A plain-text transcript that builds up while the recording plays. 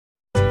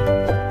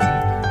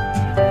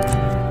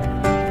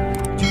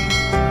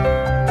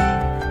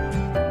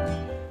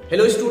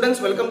Hello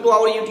students, welcome to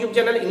our YouTube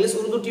channel English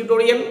Urdu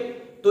tutorial.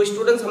 तो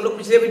students, हम लोग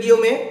पिछले वीडियो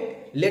में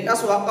लेट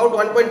अस वर्क आउट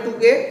 1.2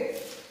 के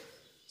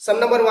सम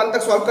नंबर 1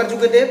 तक सॉल्व कर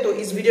चुके थे। तो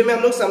इस वीडियो में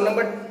हम लोग सम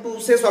नंबर 2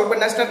 से सॉल्व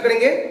करना स्टार्ट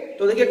करेंगे।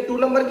 तो देखिए 2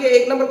 नंबर के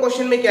 1 नंबर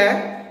क्वेश्चन में क्या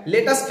है,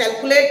 let us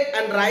calculate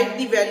and right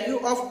the value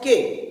of के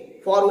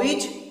for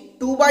which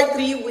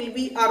 2/3 will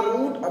be a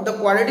root of the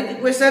quadratic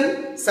equation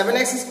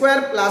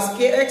 7x² plus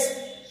kx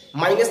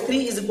minus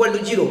 3 is equal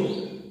to 0।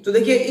 तो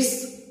देखिए इस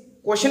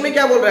क्वेश्चन में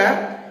क्या बोल रहा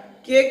है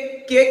कि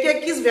के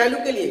किस वैल्यू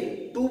के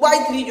लिए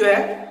 2/3 जो है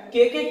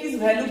के किस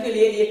वैल्यू के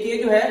लिए, ये के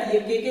जो है ये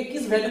के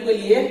किस वैल्यू के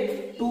लिए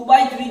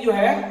 2/3 जो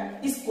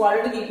है इस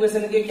क्वाड्रेटिक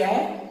इक्वेशन के क्या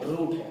है,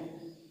 रूट है।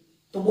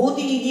 तो बहुत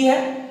ही इजी है।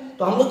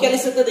 तो हम लोग क्या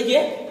लिख सकते हैं, देखिए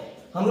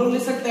हम लोग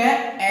लिख सकते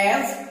हैं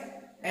एज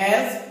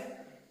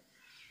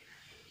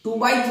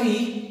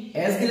 2/3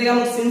 एज के लिए हम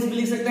लोग सिंस भी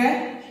लिख सकते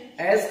हैं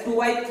as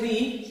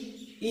 2/3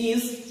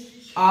 is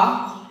a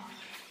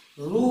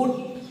root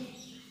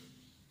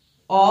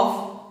of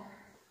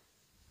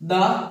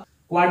the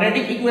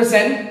quadratic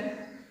equation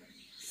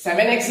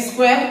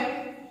 7x²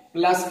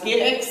 plus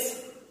kx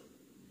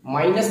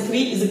minus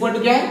 3 is equal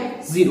to क्या है,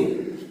 0।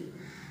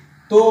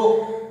 तो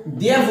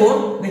therefore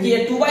देखिए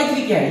ये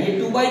 2/3 क्या है, ये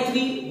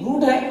 2/3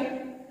 रूट है।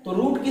 तो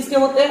रूट किसके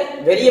होते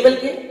हैं, वेरिएबल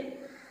के।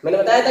 मैंने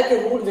बताया था कि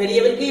रूट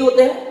वेरिएबल के ही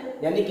होते हैं,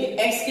 यानी कि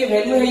x के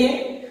वैल्यू है ये।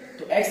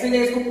 तो x के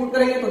लिए इसको पुट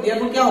करेंगे तो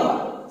therefore क्या होगा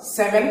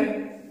 7,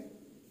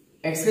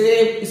 x के लिए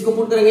इसको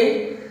पुट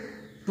करेंगे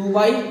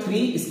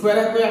 2/3 स्क्वायर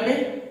है तो यहाँ पे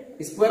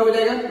स्क्वायर हो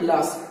जाएगा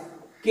प्लस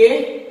के,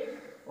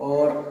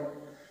 और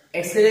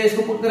x के लिए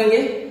इसको पुट करेंगे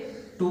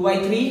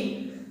 2/3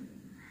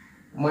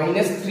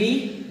 माइनस 3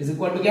 इज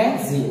इक्वल टू क्या है,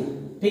 0।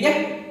 ठीक है।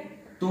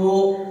 तो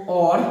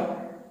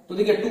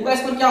देखिए 2 का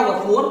स्क्वायर क्या होगा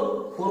 4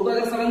 को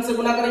अगर 7 से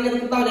गुना करेंगे तो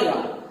कितना हो जाएगा,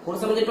 4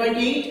 7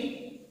 28।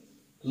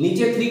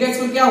 नीचे 3 का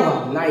स्क्वायर क्या होगा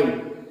 9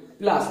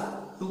 प्लस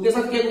 2 के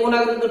साथ क्या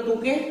गुना करेंगे तो 2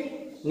 के,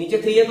 नीचे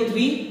 3 है तो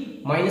 3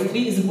 माइनस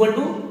 3 इज इक्वल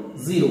टू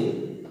 0।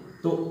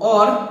 तो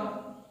और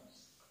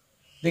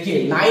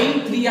देखिए 9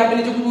 3 यहाँ पे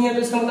नीचे कुछ नहीं है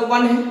तो इसका मतलब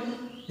 1 है।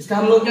 इसका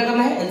हम लोग क्या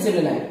करना है, एलसीएम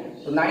लेना है।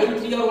 तो 9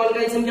 3 और 1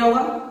 का एलसीएम क्या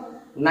होगा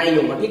 9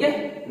 होगा। ठीक है,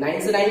 9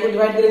 से 9 को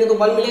डिवाइड करेंगे तो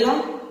 1 मिलेगा,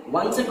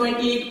 1 से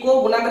 28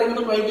 को गुना करेंगे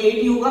तो 28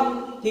 ही होगा।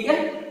 ठीक है,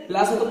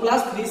 प्लस है तो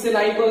प्लस, 3 से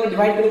 9 को अगर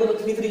डिवाइड करेंगे तो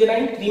 3 3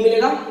 9 3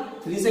 मिलेगा,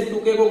 3 से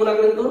 2k को गुना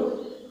करेंगे तो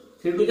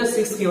 3 2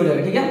 6k हो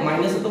जाएगा। ठीक है,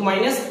 माइनस है तो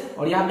माइनस,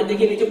 और यहाँ पे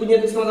देखिए नीचे कुछ नहीं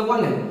है तो इसका मतलब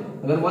 1 है।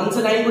 अगर 1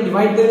 से 9 को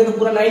डिवाइड करेंगे तो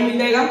पूरा 9 मिल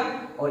जाएगा,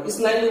 और इस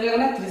 9 को क्या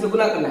करना है 3 से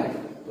गुना करना है।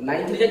 तो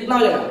 9 3 कितना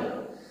हो जाएगा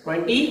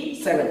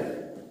 27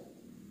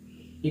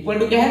 इक्वल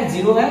टू क्या है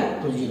 0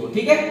 है तो 0।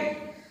 ठीक है,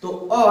 तो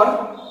और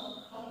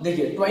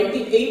देखिए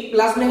 28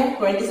 प्लस में है,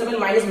 27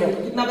 माइनस में है,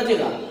 तो कितना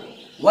बचेगा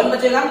 1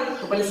 बचेगा।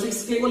 तो पहले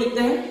 6k को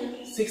लिखते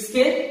हैं,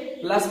 6k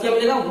प्लस क्या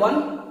मिलेगा 1,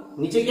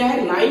 नीचे क्या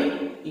है 9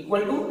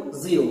 इक्वल टू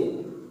 0।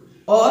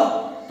 और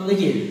तो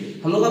देखिए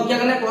हम लोग अब क्या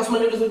करना है, क्रॉस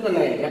मल्टीप्लिकेशन करना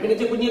है। यहाँ पे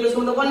नीचे कुछ नहीं है तो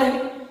इसका मतलब 1 है।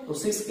 तो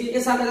 6k के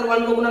साथ अगर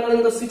 1 को गुना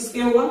करेंगे तो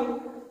 6k होगा,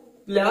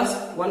 प्लस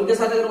 1 के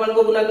साथ अगर 1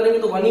 को गुना करेंगे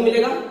तो 1 ही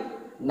मिलेगा।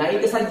 9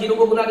 के साथ 0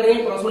 को गुना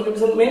करेंगे, क्रॉस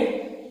मल्टीप्लिकेशन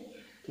में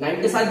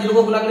 9 के साथ 0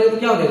 को गुना करेंगे तो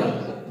क्या हो जाएगा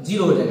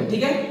 0 हो जाएगा।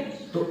 ठीक है,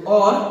 तो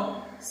और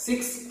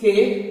 6k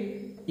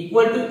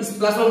इक्वल टू इस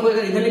प्लस 1 को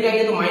अगर इधर लेके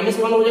आएंगे तो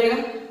 -1 हो जाएगा।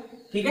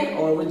 ठीक है,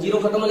 और वो 0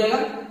 खत्म हो जाएगा।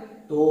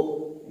 तो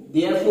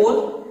therefore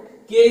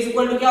k is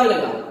equal to क्या हो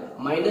जाएगा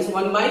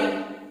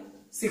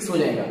 -1/6 हो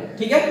जाएगा।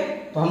 ठीक है,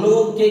 तो हम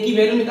लोगों को k की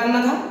वैल्यू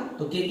निकालना था,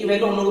 तो k की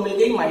वैल्यू हम लोगों को मिल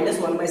गई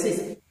 -1/6।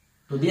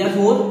 तो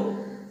therefore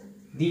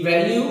the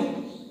value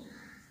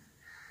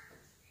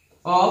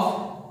of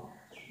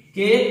k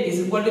is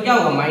equal to क्या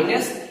होगा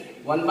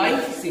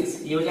 -1/6।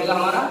 ये हो जाएगा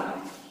हमारा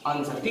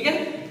आंसर। ठीक है,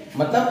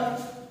 मतलब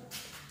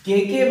k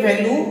के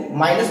वैल्यू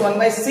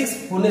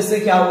 -1/6 होने से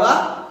क्या होगा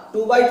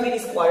 2/3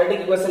 इस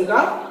क्वाड्रेटिक इक्वेशन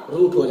का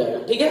रूट हो जाएगा।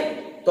 ठीक है,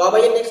 तो अब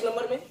आइए नेक्स्ट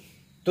नंबर में।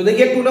 तो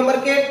देखिए 2 नंबर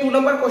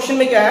क्वेश्चन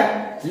में क्या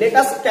है, let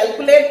us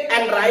calculate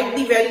and right the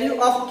value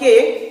of k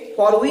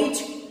for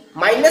which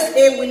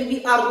 -a will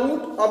be a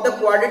root of the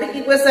quadratic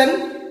equation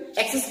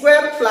x²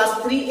 plus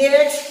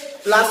 3ax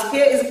plus k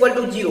is equal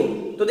to 0।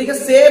 तो देखिए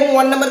same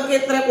 1 number के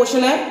तरह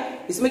question है।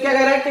 इसमें क्या कह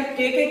रहा है कि k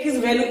के किस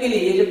वैल्यू के लिए,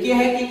 ये जो k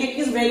है k के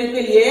किस वैल्यू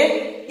के लिए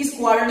इस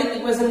क्वाड्रेटिक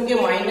इक्वेशन के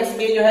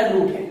 -a जो है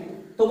रूट है।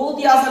 तो बहुत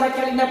ही आसान है,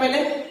 क्या लिखना है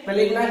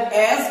पहले लिखना है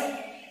as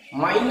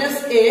 -a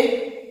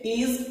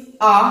is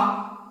a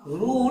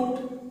root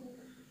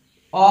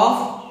of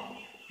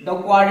the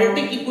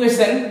quadratic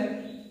equation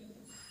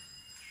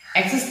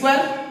x²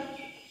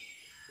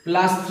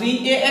 plus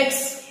 3ax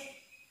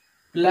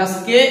plus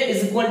k is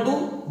equal to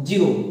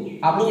 0।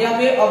 आप लोग यहाँ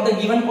पे of the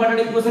given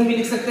quadratic equation भी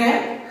लिख सकते हैं।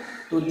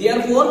 तो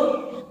देयरफॉर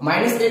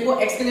 -a को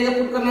x के जगह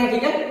पुट करना है।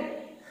 ठीक है,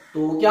 तो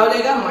क्या हो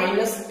जाएगा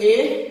 -a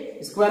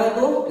स्क्वायर है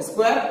तो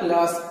स्क्वायर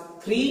प्लस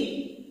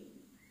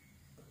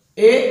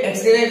 3a x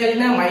के जगह क्या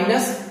लिखना है -a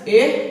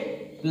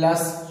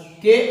plus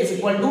k is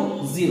equal to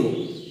 0।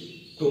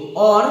 तो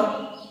और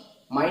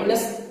 -a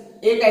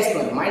का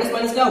स्क्वायर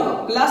माइनस क्या होगा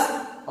प्लस,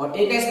 और a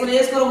का स्क्वायर a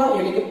स्क्वायर होगा,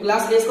 यानी कि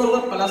प्लस a स्क्वायर होगा।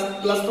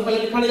 प्लस तो पहले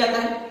लिखा नहीं जाता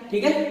है।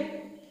 ठीक है,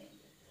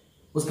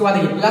 उसके बाद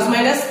देखिए प्लस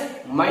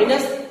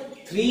माइनस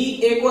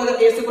 3a को अगर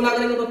a से गुना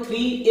करेंगे तो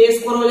 3a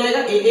स्क्वायर हो जाएगा,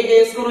 a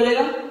स्क्वायर हो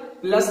जाएगा,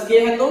 प्लस k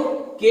है तो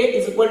k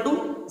is equal to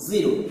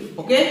 0।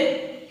 Okay,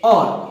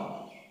 और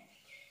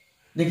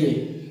देखिए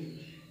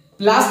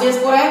प्लस a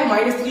स्क्वायर है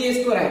माइनस 3a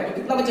स्क्वायर है तो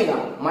कितना बचेगा,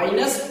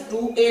 माइनस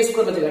 2a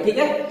स्क्वायर बचेगा। ठीक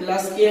है,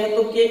 प्लस k है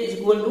तो k इज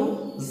इक्वल टू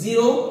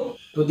 0।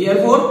 तो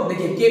देयरफॉर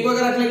देखिए k को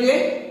अगर रख लेंगे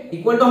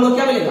इक्वल टू हम लोग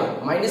क्या मिलेगा,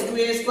 minus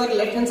 2a square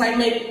left hand side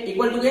में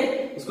इक्वल टू के,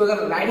 इसको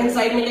अगर राइट हैंड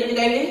साइड में लेके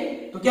जाएंगे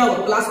तो क्या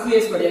होगा, प्लस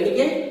 2a स्क्वायर यानी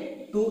कि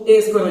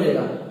 2a स्क्वायर हो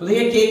जाएगा। तो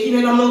देखिए k की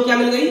वैल्यू हम लोग क्या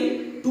मिल गई,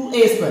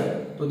 2a स्क्वायर।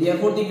 तो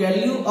therefore the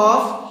value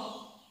of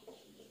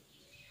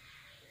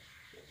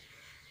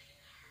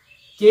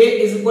k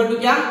is equal to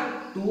क्या,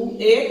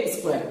 2a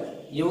स्क्वायर।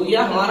 ये हो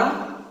गया हमारा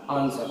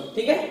आंसर।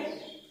 ठीक है,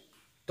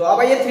 तो अब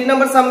आइए 3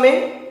 नंबर सम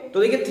में।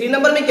 तो देखिए 3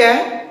 नंबर में क्या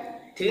है,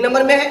 3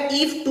 नंबर में है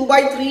if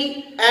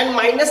 2/3 and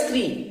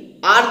 -3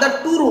 are the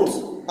two roots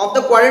of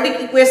the quadratic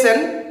equation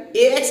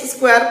ax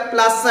square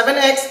plus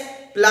 7x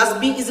plus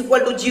b is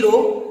equal to 0,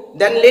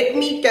 then let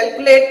me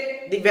calculate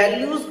the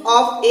values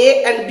of a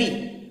and b।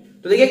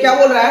 तो देखिए क्या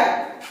बोल रहा है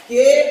कि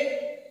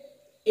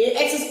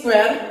ax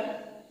square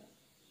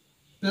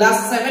plus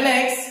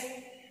 7x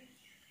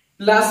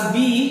plus b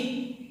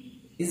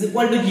is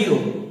equal to 0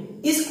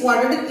 इस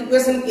quadratic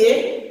equation के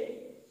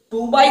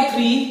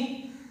 2/3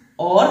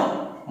 और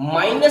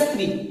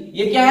 -3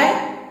 ये क्या है,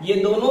 ये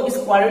दोनों इस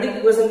क्वाड्रेटिक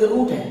इक्वेशन के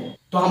रूट है।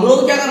 तो हम लोग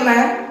को क्या करना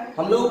है,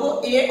 हम लोगों को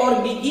a और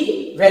b की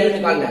वैल्यू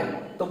निकालना है।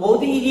 तो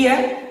बहुत ही इजी है।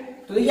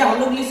 तो देखिए हम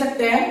लोग लिख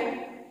सकते हैं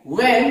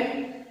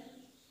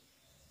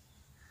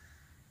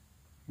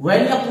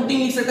when या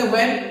पुटिंग लिख सकते हैं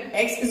when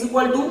x is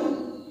equal to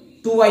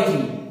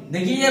 2/3।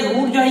 देखिए ये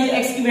रूट जो है ये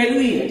x की वैल्यू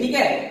ही है। ठीक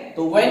है,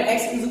 तो when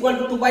x is equal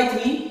to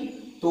 2/3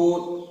 तो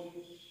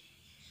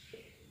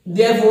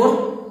देयरफॉर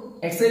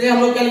x के लिए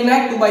हम लोग क्या लिखना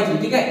है, 2/3।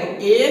 ठीक है, तो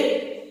a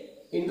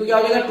इंटू क्या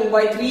हो जाएगा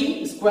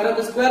 2/3 square of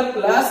square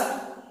plus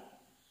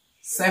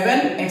 7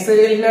 x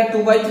से लिखना है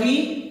 2/3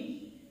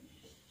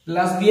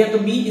 प्लस b है तो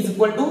b इज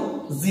इक्वल टू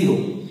 0।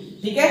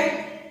 ठीक है,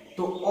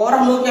 तो और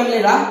हम लोग क्या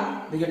मिलेगा,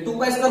 देखिए 2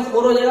 का स्क्वायर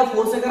 4 हो जाएगा,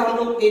 4 से अगर हम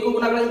लोग a को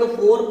गुना करेंगे तो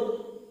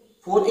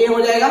 4a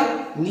हो जाएगा,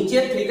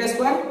 नीचे 3 का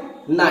स्क्वायर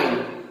 9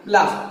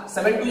 प्लस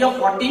 7 2 या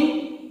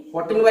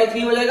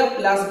 14/3 हो जाएगा,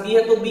 प्लस b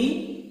है तो b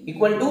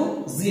इक्वल टू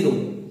 0।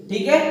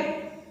 ठीक है,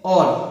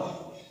 और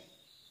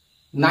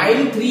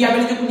 9 3 यहाँ पे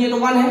नीचे पूछिए तो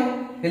 1 है,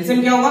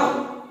 एलसीएम क्या होगा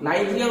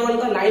 9 3 और 1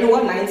 का 9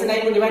 होगा, 9 से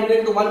 9 को डिवाइड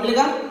करेंगे तो 1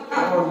 मिलेगा,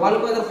 और 1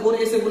 को अगर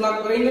 4a से गुना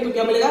करेंगे तो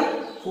क्या मिलेगा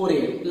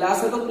 4a,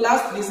 प्लस है तो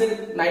प्लस 3 से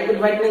 9 को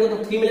डिवाइड करेंगे तो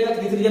 3 मिलेगा,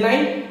 3 3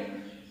 9,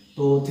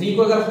 तो 3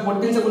 को अगर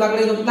 14 से गुना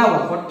करेंगे तो कितना होगा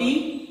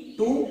 42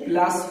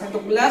 प्लस है तो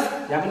प्लस,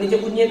 यहाँ पे नीचे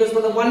पूछिए तो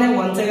इसमें तो 1 है,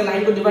 1 से अगर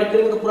 9 को डिवाइड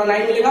करेंगे तो पूरा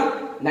 9 मिलेगा,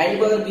 9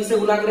 को अगर b से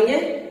गुना करेंगे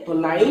तो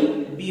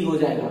 9b हो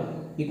जाएगा,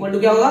 इक्वल टू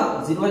क्या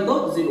होगा 0 है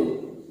तो 0।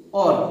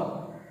 और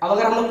अब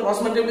अगर हम लोग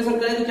क्रॉस मल्टीप्लिकेशन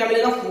करें तो क्या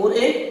मिलेगा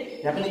 4a,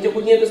 यहाँ पे नीचे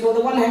पूछिए तो इसमें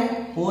तो 1 है,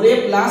 4a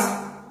प्लस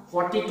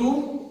 42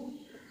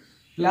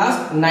 प्लस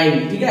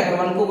 9। ठीक है, अगर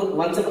 1 को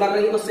 1 से गुणा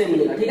करेंगे तो सेम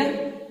मिलेगा। ठीक है,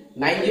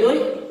 9 0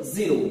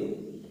 0,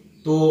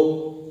 तो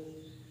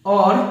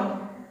और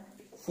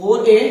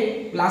 4a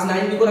प्लस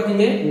 9b को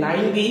रखेंगे,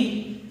 9b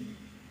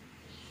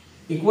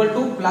इक्वल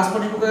टू प्लस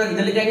 42 को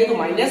इधर ले जाएंगे तो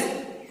माइनस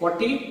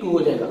 42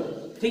 हो जाएगा।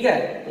 ठीक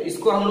है, तो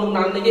इसको हम लोग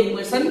नाम देंगे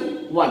इक्वेशन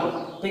 1।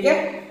 ठीक है,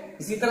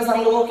 इसी तरह से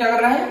हम लोगों को क्या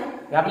करना है,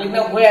 यहाँ पे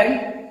लिखना है when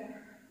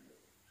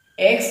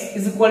x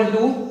is equal to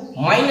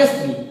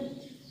 -3,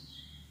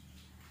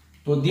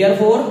 तो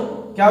देयरफॉर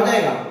क्या हो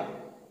जाएगा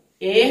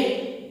a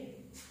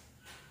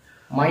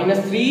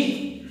 -3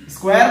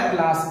 स्क्वायर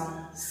प्लस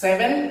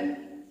 7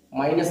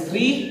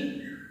 -3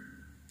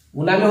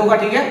 गुना में होगा।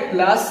 ठीक है,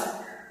 plus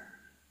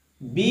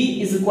b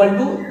is equal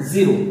to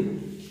 0।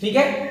 ठीक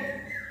है,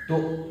 तो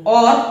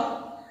और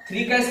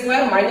 3 का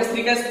स्क्वायर माइनस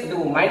 3 का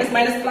देखो माइनस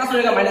माइनस प्लस हो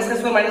जाएगा, माइनस का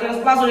स्क्वायर माइनस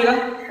माइनस प्लस हो जाएगा,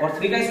 और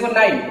 3 का स्क्वायर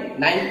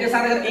 9 के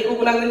साथ अगर 1 को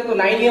गुना करेंगे तो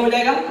 9 ये हो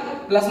जाएगा,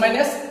 प्लस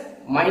माइनस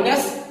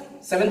माइनस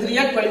 7 3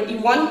 या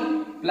 21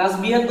 प्लस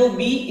b है तो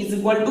b इज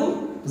इक्वल टू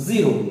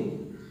 0।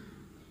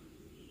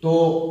 तो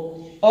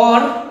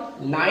और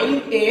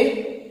 9a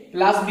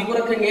प्लस b को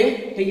रखेंगे।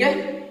 ठीक है,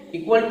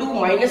 इक्वल टू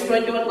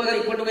 -21 को अगर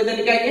इक्वल टू इधर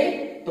लेके आएंगे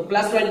तो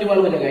प्लस 21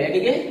 हो जाएगा, यानी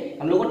कि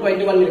हम लोग को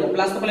 21 मिलेगा,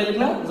 प्लस तो पहले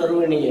लिखना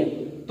जरूरी नहीं है।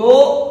 तो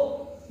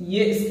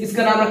ये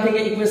इसका नाम रखेंगे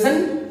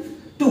इक्वेशन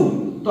 2।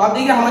 तो आप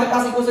देखिए हमारे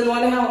पास इक्वेशन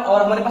 1 है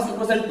और हमारे पास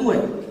इक्वेशन 2 है।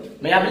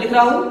 मैं यहां पे लिख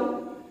रहा हूं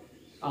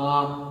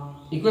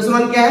इक्वेशन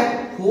 1 क्या है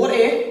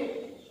 4a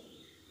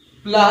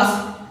plus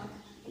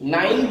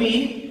 9b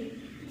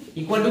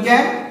equal to क्या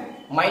है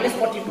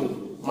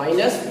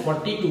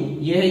 -42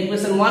 ये है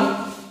इक्वेशन 1।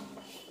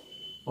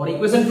 और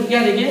इक्वेशन 2 क्या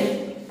है देखिए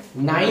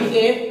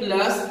 9a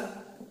plus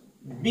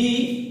b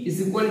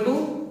is equal to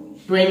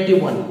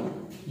 21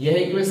 ये है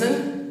इक्वेशन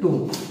 2।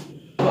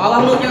 तो अब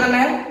हम लोग क्या करना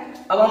है,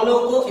 अब हम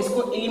लोग को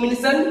इसको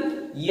एलिमिनेशन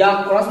या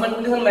क्रॉस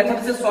मल्टीप्लिकेशन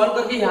मेथड से सॉल्व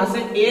करके यहाँ से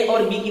a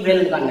और b की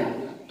वैल्यू निकालना है।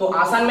 तो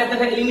आसान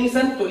मेथड है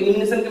एलिमिनेशन, तो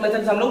एलिमिनेशन के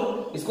मेथड से हम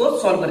लोग इसको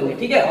सॉल्व करेंगे।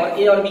 ठीक है, और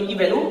a और b की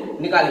वैल्यू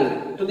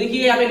निकालेंगे। तो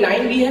देखिए यहाँ पे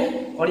 9b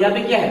है और यहाँ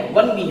पे क्या है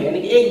 1b है,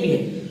 यानी कि 1b है।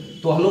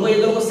 तो हम लोग को ये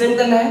दोनों को सेम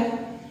करना है।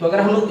 तो अगर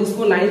हम लोग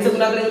इसको 9 से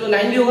गुना करेंगे तो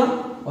 9b होगा,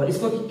 और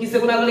इसको किससे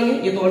गुना करेंगे,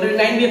 ये तो ऑलरेडी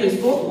 9 भी है तो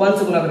इसको 1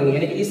 से गुना करेंगे,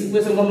 यानी कि इस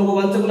इक्वेशन को हम लोग को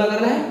 1 से गुना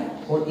करना है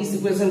और इस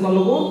इक्वेशन को हम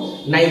लोग को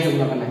 9 से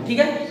गुना करना है। ठीक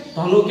है,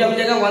 तो हम लोग क्या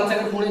मिलेगा, 1 से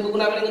अगर 4a को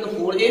गुना करेंगे तो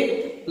 4a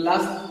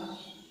प्लस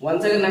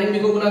 1 से अगर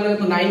 9b को गुना करेंगे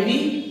तो 9b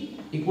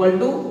इक्वल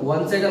टू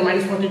 1 से अगर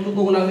 -42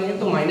 को गुना करेंगे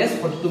तो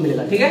 -42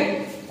 मिलेगा। ठीक है,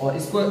 और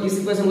इसको इस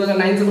इक्वेशन को अगर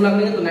 9 से गुना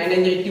करेंगे तो 9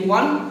 9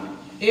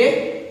 81a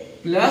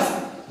प्लस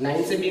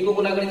 9 से b को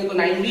गुना करेंगे तो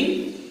 9b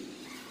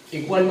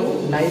इक्वल टू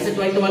 9 से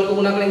 21 को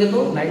गुना करेंगे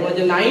तो 9 1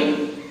 9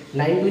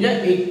 9 2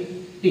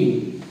 18।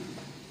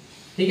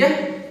 ठीक है,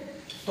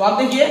 तो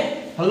आप देखिए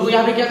हम लोग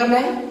यहाँ पे क्या करना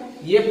है,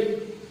 ये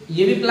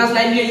भी प्लस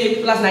 9 भी है, ये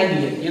भी प्लस 9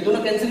 भी है, ये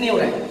दोनों कैंसिल नहीं हो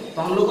रहा है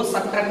तो हम लोग को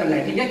सब्ट्रैक्ट करना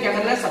है। ठीक है, क्या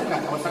करना है,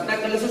 सब्ट्रैक्ट, और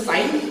सब्ट्रैक्ट करने से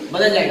साइन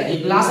बदल जाएगा। ये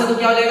प्लस है तो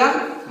क्या हो जाएगा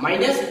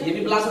माइनस, ये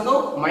भी प्लस है तो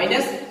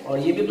माइनस, और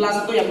ये भी प्लस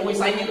है तो यहाँ पे कोई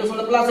साइन नहीं तो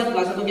उसमें प्लस है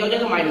तो क्या हो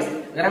जाएगा माइनस।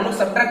 अगर हम लोग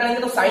सब्ट्रैक्ट करेंगे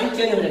तो साइन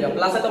चेंज हो जाएगा,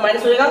 प्लस है तो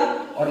माइनस हो जाएगा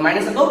और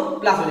माइनस है तो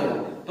प्लस हो जाएगा।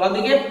 तो आप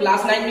देखिए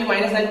प्लस 9 भी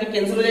माइनस 9 भी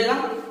कैंसिल हो जाएगा।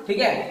 ठीक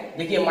है,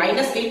 देखिए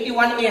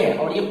 -81a है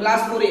और ये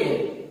प्लस 4a है,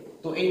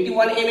 तो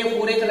 81a में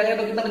 4a चला जाएगा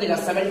तो कितना बचेगा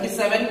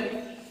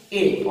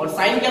 77a, और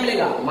साइन क्या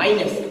मिलेगा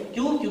माइनस,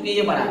 क्यों, क्योंकि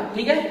ये बड़ा है।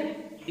 ठीक है,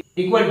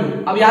 इक्वल टू,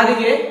 अब यहां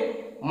देखिए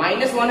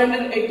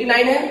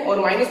 -189 है और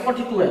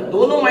 -42 है,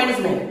 दोनों माइनस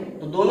में है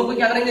तो दोनों को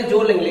क्या करेंगे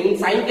जोड़ लेंगे, लेकिन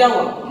साइन क्या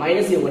हुआ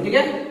माइनस ही होगा। ठीक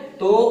है,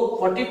 तो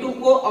 42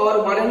 को और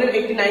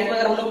 189 को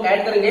अगर हम लोग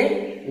ऐड करेंगे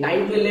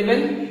 9 to 11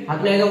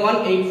 हाथ में आएगा 1,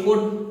 8 4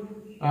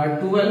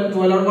 12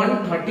 12 और 1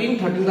 13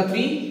 13 का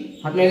 3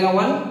 हाथ में आएगा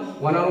 1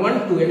 1 और 1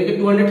 2, यानी कि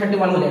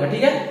 231 हो जाएगा।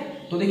 ठीक है,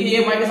 तो देखिए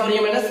ये माइनस और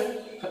ये माइनस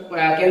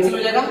कैंसिल हो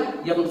जाएगा,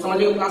 जब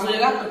समझिएगा प्लस हो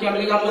जाएगा तो क्या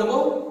मिलेगा हम लोग को,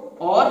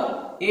 और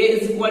a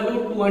is equal to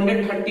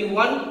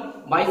 231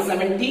 by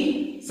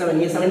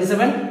 77, ये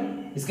 77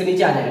 इसके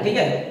नीचे आ जाएगा। ठीक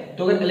है,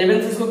 तो अगर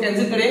 11 से इसको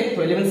कैंसिल करें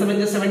तो 11 7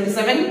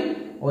 77,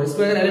 और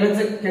इसको अगर 11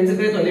 से कैंसिल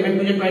करें तो 11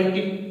 2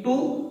 22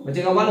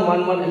 बचेगा 1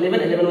 1 1 11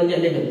 11 1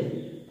 11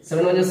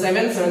 7 1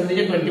 7 7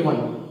 3 21,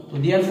 तो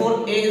therefore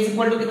a is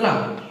equal to कितना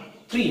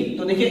 3।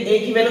 तो देखिए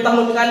a की वैल्यू तो हम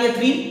लोग निकाल लिए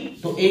 3,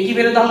 तो a की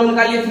वैल्यू तो हम लोग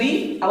निकाल लिए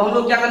 3। अब हम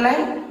लोग क्या करना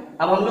है,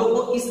 अब हम लोग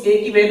को इस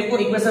a की वैल्यू को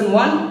इक्वेशन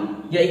 1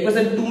 या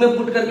इक्वेशन 2 में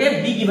पुट करके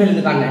b की वैल्यू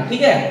निकालना है।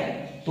 ठीक है,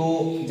 तो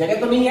जगह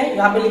तो नहीं है,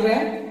 यहां पे लिख रहे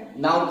हैं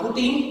now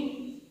putting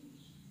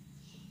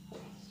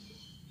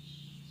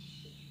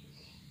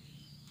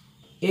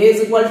a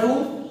is equal to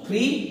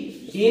 3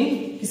 इन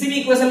किसी भी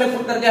इक्वेशन में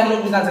पुट करके हम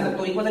लोग निकाल सकते हैं,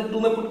 तो इक्वेशन 2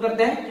 में पुट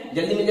करते हैं,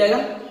 जल्दी मिल जाएगा।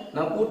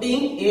 Now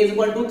putting a is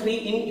equal to 3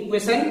 in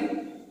equation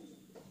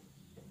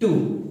 2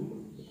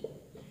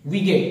 we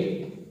get,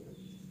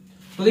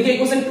 तो देखिए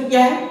इक्वेशन 2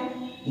 क्या है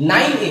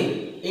 9a,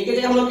 a की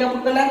जगह हम लोग क्या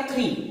पुट करना है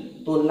 3,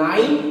 तो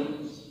 9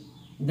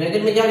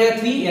 ब्रैकेट में क्या हो जाएगा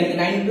 3, यानी कि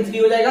 9 into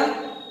 3 हो जाएगा।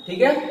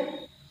 ठीक है,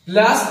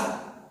 plus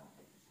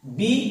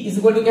b is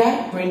equal to क्या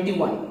है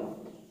 21,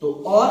 तो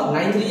और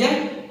 9 3 है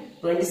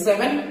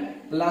 27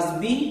 प्लस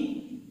b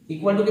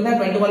इक्वल टू कितना है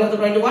 21 है तो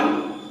 21,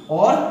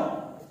 और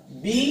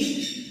b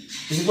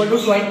इज इक्वल टू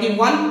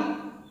 21,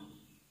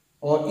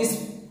 और इस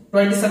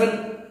 27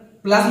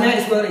 प्लस में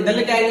इसको इधर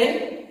लेके आएंगे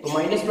तो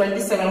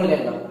 -27 हो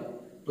जाएगा,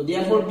 तो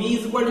therefore b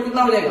is equal to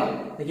कितना हो जाएगा,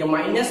 देखिए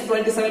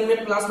 -27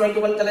 में प्लस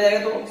 21 चला जाएगा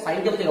तो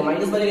साइन क्या बचेगा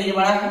माइनस बचेगा, ये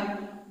बड़ा है,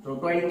 तो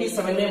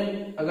 27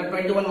 में अगर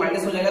 21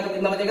 माइनस हो जाएगा तो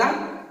कितना बचेगा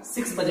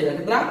 6 बचेगा,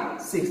 कितना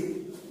 6,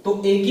 तो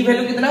a की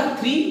वैल्यू कितना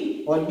 3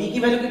 और b की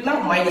वैल्यू कितना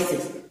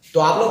 -6। तो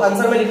आप लोग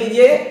आंसर में लिख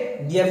लीजिए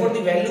therefore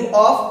the value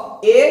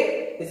of a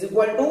is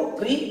equal to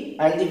 3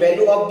 and the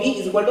value of b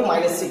is equal to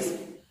 -6।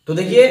 तो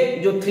देखिए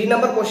जो 3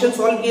 नंबर क्वेश्चन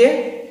सॉल्व किए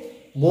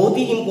बहुत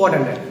ही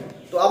इंपॉर्टेंट है।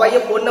 तो अब आइए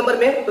 4 नंबर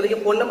में, तो देखिए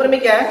 4 नंबर में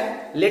क्या है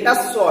लेट अस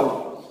सॉल्व,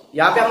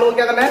 यहाँ पे हम लोग को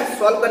क्या करना है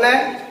सॉल्व करना है,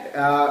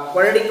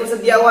 क्वाड्रेटिक इक्वेशन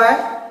दिया हुआ है,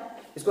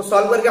 इसको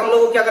सॉल्व करके हम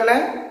लोग को क्या करना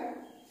है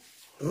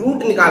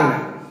रूट निकालना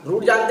है।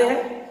 रूट जानते हैं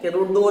कि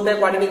रूट 2 होता है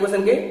क्वाड्रेटिक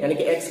इक्वेशन के, यानी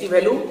कि x की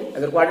वैल्यू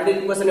अगर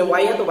क्वाड्रेटिक इक्वेशन में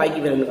y है तो y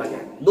की वैल्यू निकालना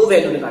है, 2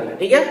 वैल्यू निकालना है।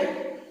 ठीक है,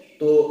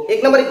 तो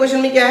 1 नंबर इक्वेशन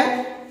में क्या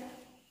है,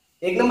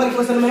 1 नंबर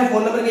इक्वेशन में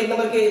 4 नंबर के 1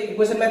 नंबर के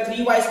इक्वेशन में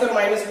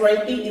 3y² -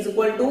 20 is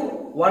equal to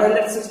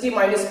 160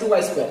 -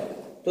 2y²।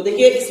 तो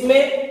देखिए इसमें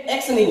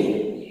x नहीं है,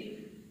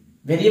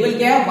 वेरिएबल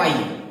क्या है y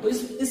है, तो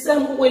इससे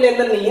हमको कोई लेन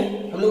देन नहीं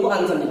है, हम लोग को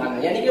आंसर निकालना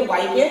है, यानी कि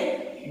y के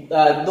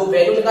 2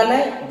 वैल्यू निकालना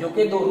है जो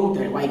कि 2 रूट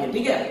है y के।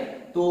 ठीक है,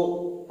 तो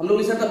हम लोग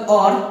लिख सकते हैं,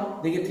 और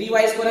देखिए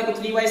 3y² है तो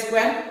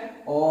 3y²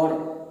 और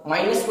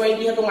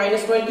 -20 है तो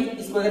 -20,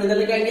 इसको अगर इधर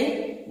लेके आएंगे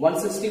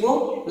 160 को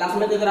प्लस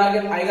में इधर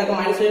आएगा तो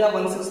माइनस हो जाएगा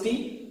 160,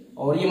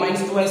 और ये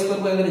 -2y²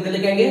 को अगर इधर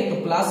लेके आएंगे तो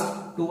प्लस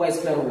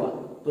 2y² होगा,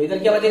 तो इधर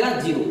क्या बचेगा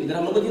 0, इधर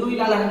हम लोग को 0 ही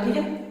लाना है। ठीक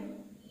है,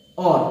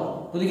 और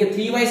तो देखिए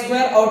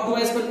 3y² और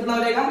 2y² कितना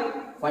हो जाएगा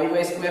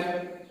 5y²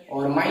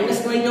 और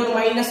 -20 और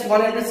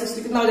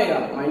 -160 कितना हो जाएगा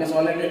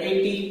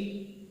 -180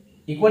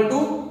 इक्वल टू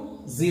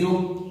 0,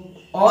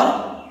 और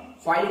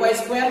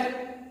 5y²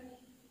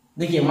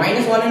 देखिए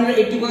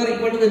 -180 को अगर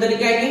इक्वल टू इधर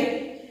लेके आएंगे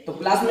तो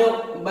प्लस में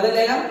बदल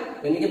जाएगा,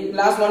 यानी कि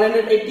प्लस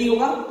 180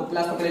 होगा, तो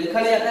प्लस को पहले लिखा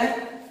नहीं जाता है,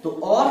 तो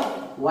और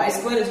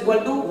y² is equal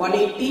to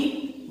 180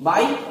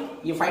 by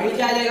ये 5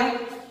 नीचे आ जाएगा,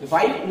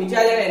 5 नीचे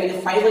आ जाएगा, यानी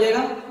कि 5 हो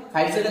जाएगा,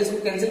 5 से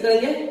इसको कैंसिल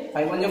करेंगे,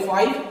 5 1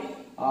 5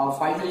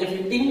 5 3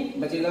 15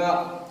 बचेगा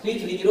 3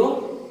 3 0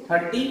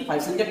 30,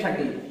 5 से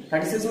 30,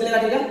 36 मिलेगा,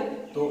 ठीक है।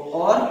 तो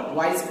और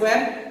y square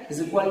is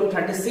equal to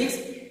 36,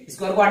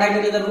 square को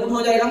हटाएंगे तो इधर रूट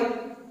हो जाएगा,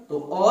 तो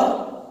और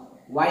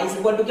y इज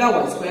इक्वल टू क्या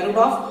हुआ, स्क्वायर रूट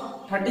ऑफ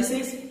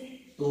 36,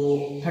 तो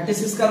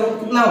 36 का रूट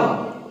कितना होगा,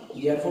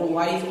 therefore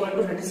y is equal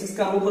to 36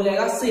 का रूट हो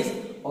जाएगा 6,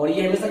 और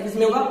ये हमेशा किस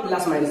में होगा,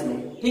 प्लस माइनस में,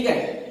 ठीक है।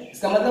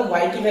 इसका मतलब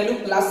y की वैल्यू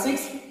 +6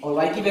 और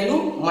y की वैल्यू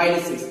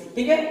 -6,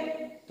 ठीक है।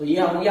 तो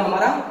ये हो गया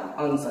हमारा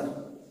आंसर।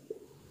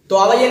 तो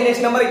अब आइए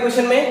नेक्स्ट नंबर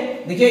इक्वेशन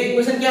में। देखिए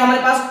इक्वेशन क्या है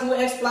हमारे पास,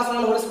 2x +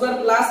 1 whole square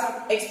plus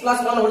x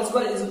 + 1 whole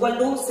square is equal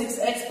to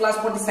 6x +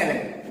 47।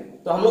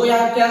 तो हम लोग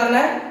यहाँ क्या करना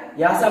है,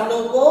 यहाँ से हम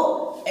लोग को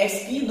x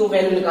की दो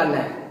वैल्यू निकालना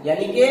है,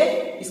 यानी कि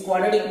इस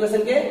क्वाड्रेटिक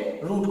इक्वेशन के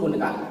रूट को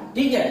निकालना है,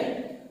 ठीक है।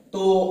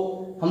 तो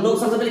हम लोग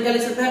सबसे पहले क्या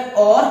लिख सकते हैं,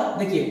 और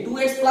देखिए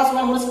 2x +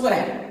 1 होल स्क्वायर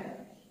है,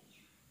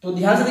 तो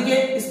ध्यान से देखिए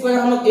इसको अगर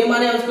हम लोग a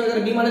माने और इसको अगर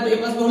b माने तो a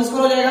 + b होल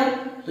स्क्वायर हो जाएगा।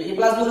 तो a +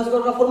 b होल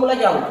स्क्वायर का फॉर्मूला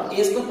क्या होगा,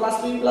 a² +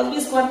 2b + b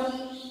स्क्वायर।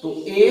 तो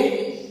a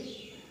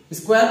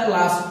square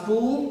plus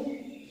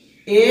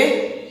 2a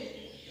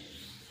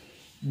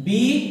b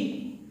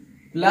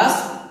plus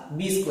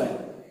b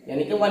square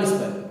यानी कि 1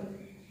 स्क्वायर,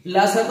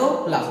 प्लस है तो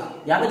प्लस,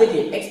 यहाँ पे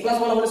देखिए x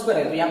 + 1 होल स्क्वायर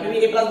है, तो यहाँ पे भी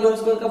a + b होल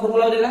स्क्वायर का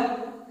फॉर्मूला हो जाएगा।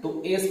 तो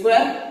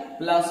a²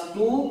 plus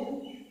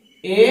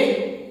 2a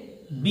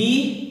b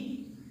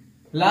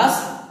plus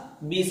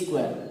b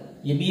square,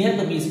 ये b है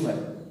तो b स्क्वायर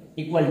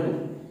इक्वल टू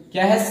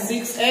क्या है,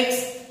 6x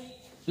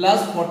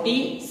 +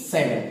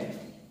 47।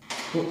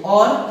 तो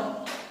और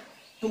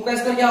 2 का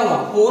स्क्वायर क्या होगा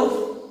 4,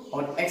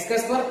 और x का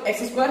square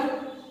x square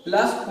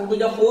plus 4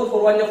 2 4,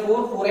 4 1 4,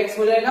 4x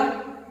हो जाएगा,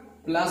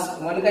 प्लस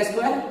 1 का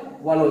स्क्वायर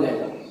 1 हो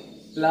जाएगा,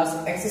 plus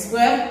x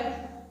square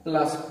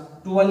plus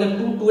 2 1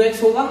 2,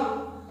 2x होगा,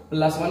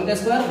 प्लस 1 का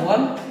स्क्वायर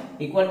 1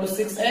 इक्वल टू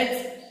 6x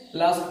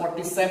 +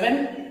 47।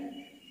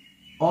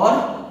 और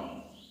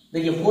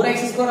देखिए 4x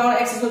स्क्वायर और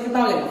x स्क्वायर कितना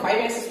हो जाएगा,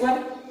 5x square,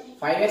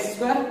 5x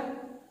square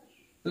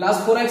plus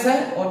 4x है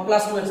और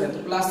प्लस 2x है, तो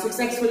प्लस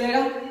 6x हो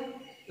जाएगा,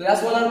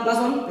 प्लस 1 और प्लस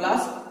 1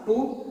 प्लस 2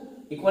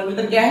 इक्वल टू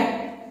इधर क्या है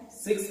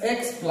 6x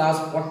 +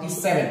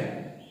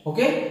 47।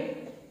 ओके,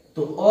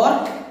 तो और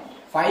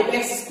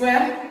 5x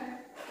square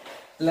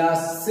plus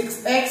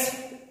 6x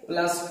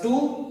plus 2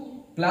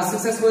 plus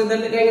 6x को इधर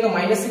लेके आएंगे तो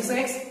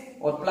 -6x,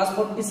 और प्लस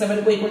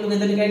 47 को इक्वल टू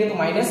इधर लेके आएंगे तो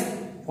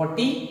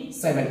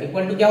 -47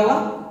 इक्वल टू क्या होगा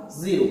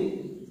 0।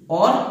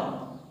 और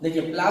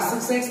देखिए प्लस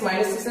 6x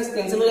 -6x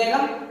कैंसिल हो जाएगा,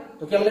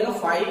 तो क्या मिलेगा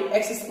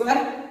 5x स्क्वायर,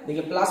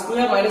 देखिए प्लस 2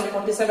 है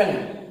 -47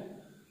 है,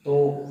 तो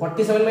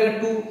 47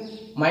 में 2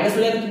 माइनस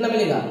हो जाएगा तो कितना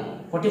मिलेगा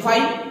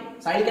 45,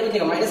 साइन क्या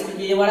बचेगा माइनस,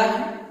 क्योंकि ये बड़ा है,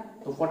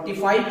 तो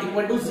 45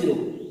 इक्वल टू 0।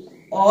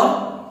 और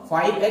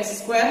 5x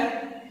स्क्वायर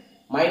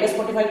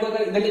 -45 को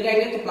अगर इधर लेके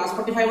आएंगे तो प्लस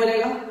 45 हो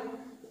जाएगा,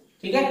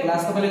 ठीक है,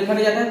 प्लस का पहले लिखा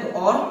नहीं जाता है। तो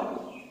और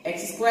x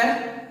स्क्वायर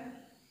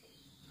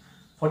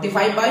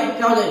 45 बाई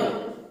क्या हो जाएगा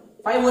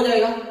 5 हो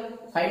जाएगा,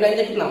 5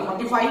 लाइन कितना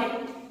 45,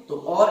 तो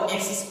और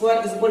x square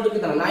is equal to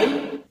कितना 9,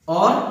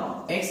 और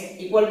x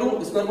इक्वल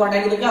टू स्क्वायर को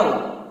हटाएंगे तो क्या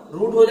होगा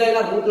रूट हो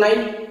जाएगा √9,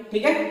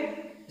 ठीक है,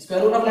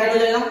 स्क्वायर रूट ऑफ 9 हो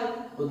जाएगा।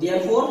 तो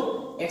देयरफॉर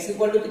x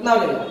इक्वल टू कितना हो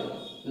जाएगा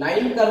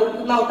 9 का रूट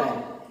कितना होता है,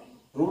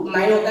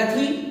 √9 होता है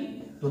 3,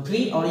 तो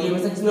 3, और ये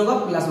हमेशा किसमें होगा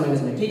प्लस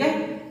माइनस में, ठीक है।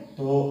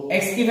 तो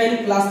x की वैल्यू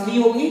 +3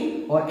 होगी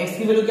और x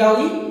की वैल्यू क्या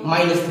होगी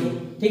 -3,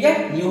 ठीक है,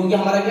 ये हो गया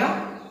हमारा क्या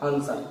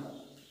आंसर।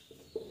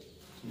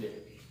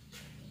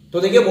 तो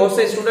देखिए बहुत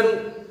से स्टूडेंट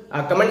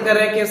कमेंट कर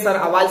रहे हैं कि सर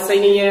आवाज सही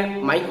नहीं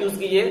है, माइक यूज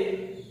कीजिए।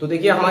 तो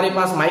देखिए हमारे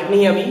पास माइक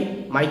नहीं है,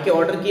 अभी माइक के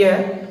ऑर्डर किया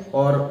है,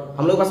 और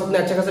हम लोग के पास उतने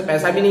अच्छे खासे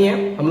पैसा भी नहीं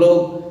है, हम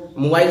लोग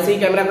मोबाइल से ही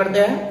कैमरा करते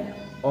हैं,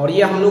 और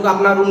ये हम लोग का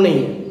अपना रूम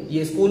नहीं है,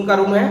 ये स्कूल का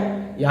रूम है,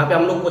 यहाँ पे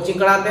हम लोग कोचिंग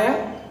कराते हैं,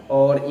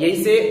 और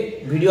यही से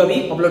वीडियो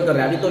अभी अपलोड कर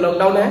रहे हैं। अभी तो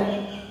लॉकडाउन है,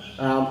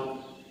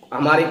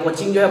 हमारी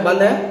कोचिंग जो है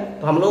बंद है,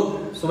 तो हम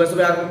लोग सुबह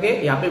सुबह आकर के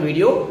यहाँ पे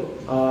वीडियो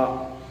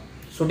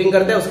शूटिंग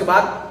करते हैं, उसके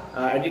बाद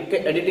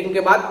एडिटिंग के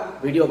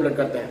बाद वीडियो अपलोड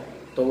करते हैं।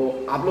 तो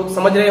आप लोग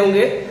समझ रहे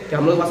होंगे कि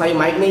हम लोग के पास अभी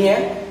माइक नहीं है,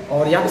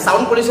 और यहाँ पे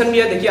साउंड पोल्यूशन भी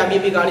है, देखिए अभी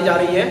भी गाड़ी जा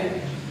रही है,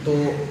 तो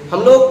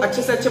हम लोग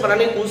अच्छे से अच्छे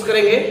बनाने की कोशिश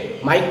करेंगे।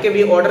 माइक के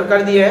भी ऑर्डर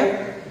कर दिए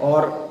हैं,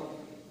 और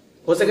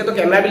हो सके तो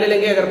कैमरा भी ले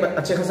लेंगे अगर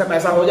अच्छे खासा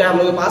पैसा हो जाए हम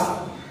लोगों के पास।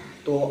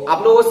 तो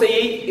आप लोगों से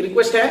यही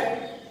रिक्वेस्ट है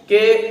कि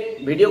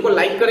वीडियो को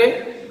लाइक करें,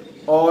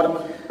 और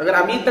अगर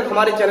अभी तक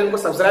हमारे चैनल को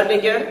सब्सक्राइब नहीं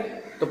किया है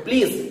तो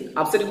प्लीज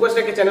आपसे रिक्वेस्ट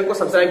है कि चैनल को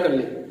सब्सक्राइब कर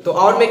ले। तो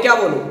और मैं क्या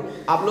बोलूं,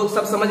 आप लोग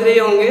सब समझ रहे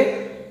होंगे,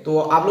 तो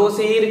आप लोगों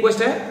से यही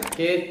रिक्वेस्ट है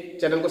कि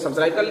चैनल को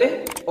सब्सक्राइब कर ले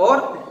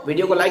और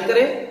वीडियो को लाइक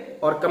करें,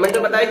 और कमेंट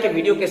में बताएं कि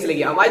वीडियो कैसी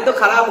लगी। आवाज तो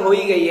खराब हो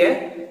ही गई है,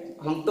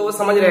 हम तो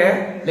समझ रहे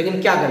हैं,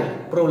 लेकिन क्या करें,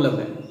 प्रॉब्लम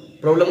है,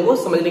 प्रॉब्लम को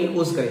समझने की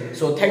कोशिश करें।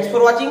 So thanks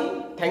for watching,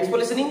 thanks for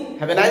listening,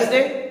 have a nice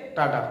day,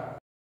 Tata.